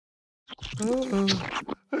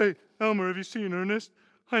Hey, Elmer, have you seen Ernest?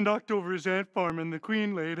 I knocked over his ant farm and the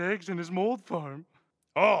queen laid eggs in his mold farm.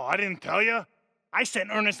 Oh, I didn't tell you? I sent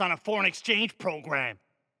Ernest on a foreign exchange program.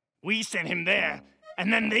 We sent him there,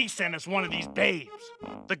 and then they sent us one of these babes.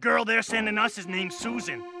 The girl they're sending us is named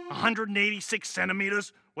Susan, 186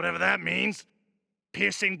 centimeters, whatever that means.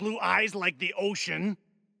 Piercing blue eyes like the ocean.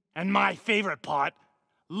 And my favorite part,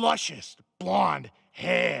 luscious blonde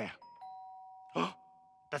hair.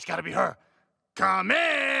 That's gotta be her. Come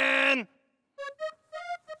in!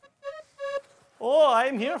 Oh,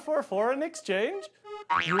 I'm here for foreign exchange.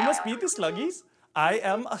 You must be the Sluggies. I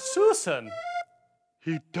am a Susan.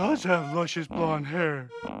 He does have luscious blonde hair.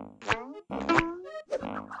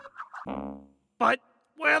 But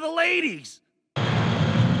where are the ladies?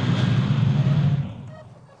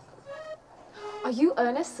 Are you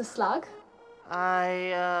Ernest the Slug?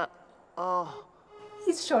 Oh.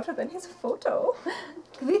 He's shorter than his photo.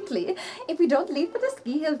 Quickly, if we don't leave for the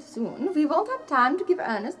ski hill soon, we won't have time to give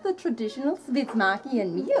Ernest the traditional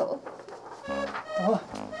Switzmarkian meal.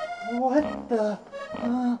 What the?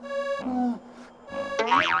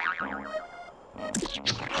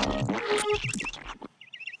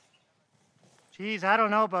 Geez, I don't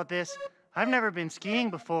know about this. I've never been skiing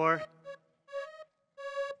before.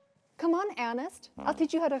 Come on, Ernest. I'll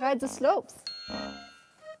teach you how to ride the slopes.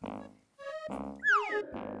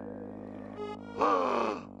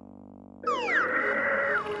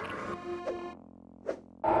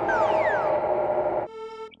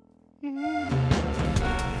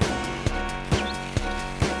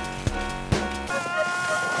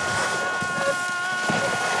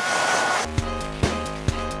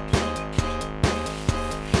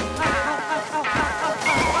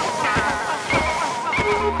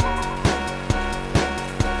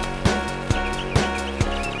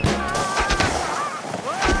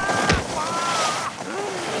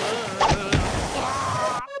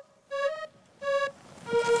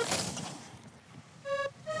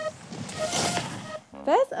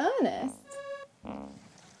 Where's Ernest?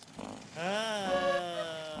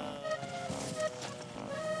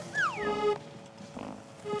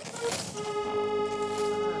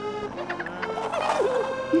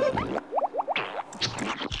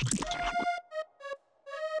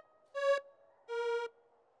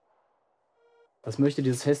 Was möchte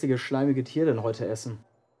dieses hässliche, schleimige Tier denn heute essen?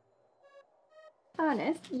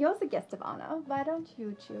 Ernest, you're the guest of honor. Why don't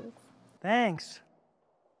you choose? Thanks.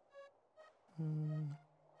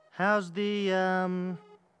 How's the,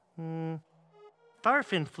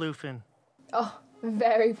 farfin floofin? Oh,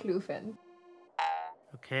 very floofin.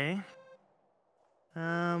 Okay.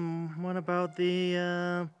 What about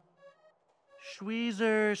the,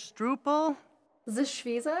 Schweezer Strupel? The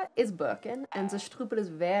Schweezer is Birkin, and the Strupel is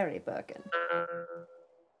very Birkin.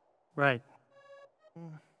 Right.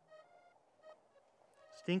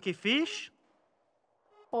 Stinky fish?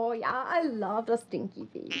 Oh yeah, I love the stinky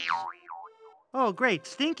fish. Oh, great.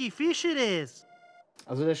 Stinky fish it is.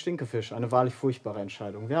 Also der Stinkefisch, eine wahrlich furchtbare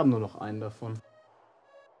Entscheidung. Wir haben nur noch einen davon.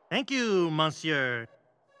 Thank you, monsieur.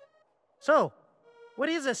 So, what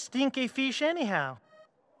is a stinky fish anyhow?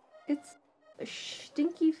 It's a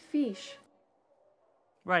stinky fish.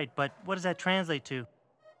 Right, but what does that translate to?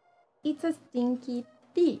 It's a stinky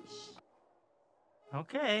fish.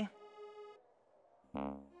 Okay.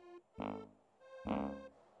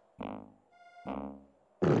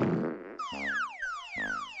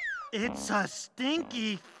 It's a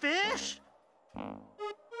stinky fish?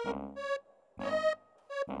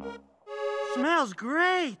 Smells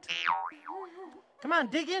great. Come on,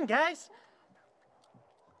 dig in, guys.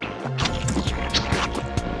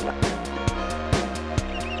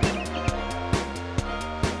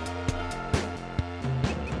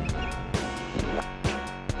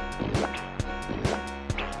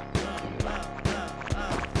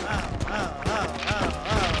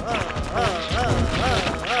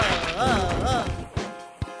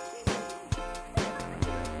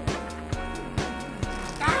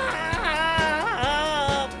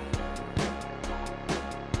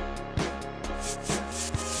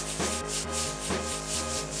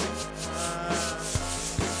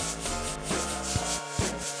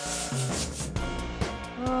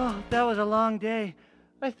 That was a long day.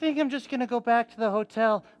 I think I'm just gonna go back to the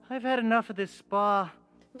hotel. I've had enough of this spa.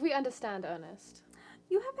 We understand, Ernest.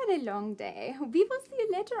 You have had a long day. We will see you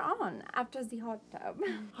later on, after the hot tub.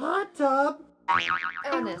 Hot tub?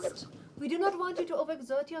 Ernest, we do not want you to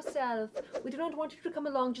overexert yourself. We do not want you to come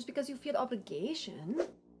along just because you feel obligation.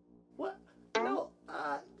 What? No,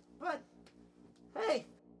 but... Hey!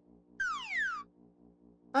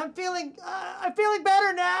 I'm feeling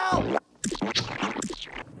better now!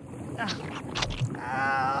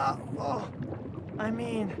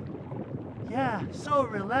 mean, yeah, so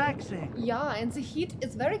relaxing. Yeah, and the heat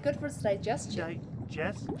is very good for digestion.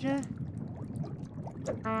 Digestion?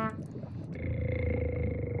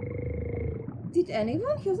 Did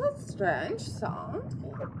anyone hear that strange sound?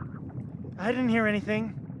 I didn't hear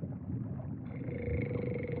anything.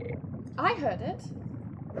 I heard it.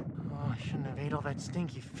 Oh, I shouldn't have ate all that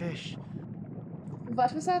stinky fish.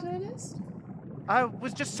 What was that, Ernest? I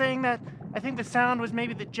was just saying that I think the sound was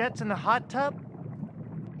maybe the jets in the hot tub.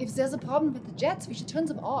 If there's a problem with the jets, we should turn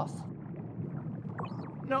them off.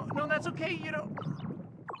 No, that's okay, you know.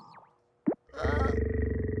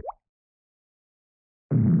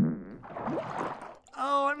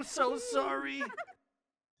 Oh, I'm so sorry.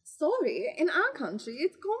 Sorry, in our country,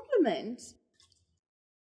 it's compliment.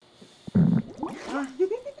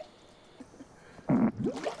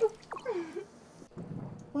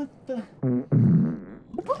 What the?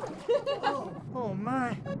 Oh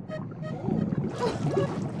my.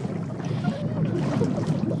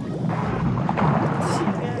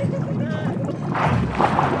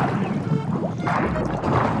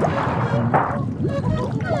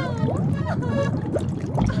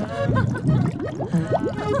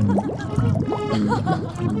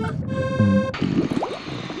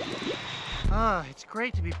 Ah, it's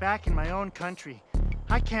great to be back in my own country.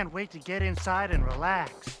 I can't wait to get inside and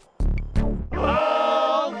relax.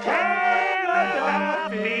 Oh, Canada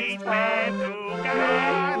feeds men to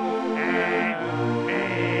God and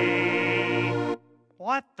me.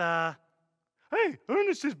 What the? Hey,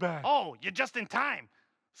 Ernest is back. Oh, you're just in time.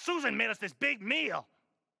 Susan made us this big meal.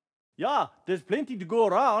 Yeah, there's plenty to go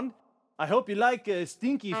around. I hope you like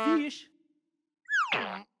stinky fish.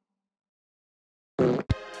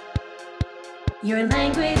 Your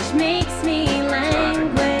language makes me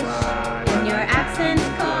languish, and your accent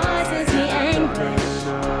causes me anguish.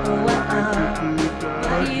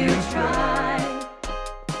 But you try.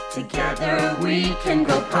 Together we can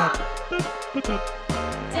go pop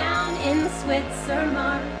down in the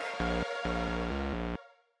Switzermark.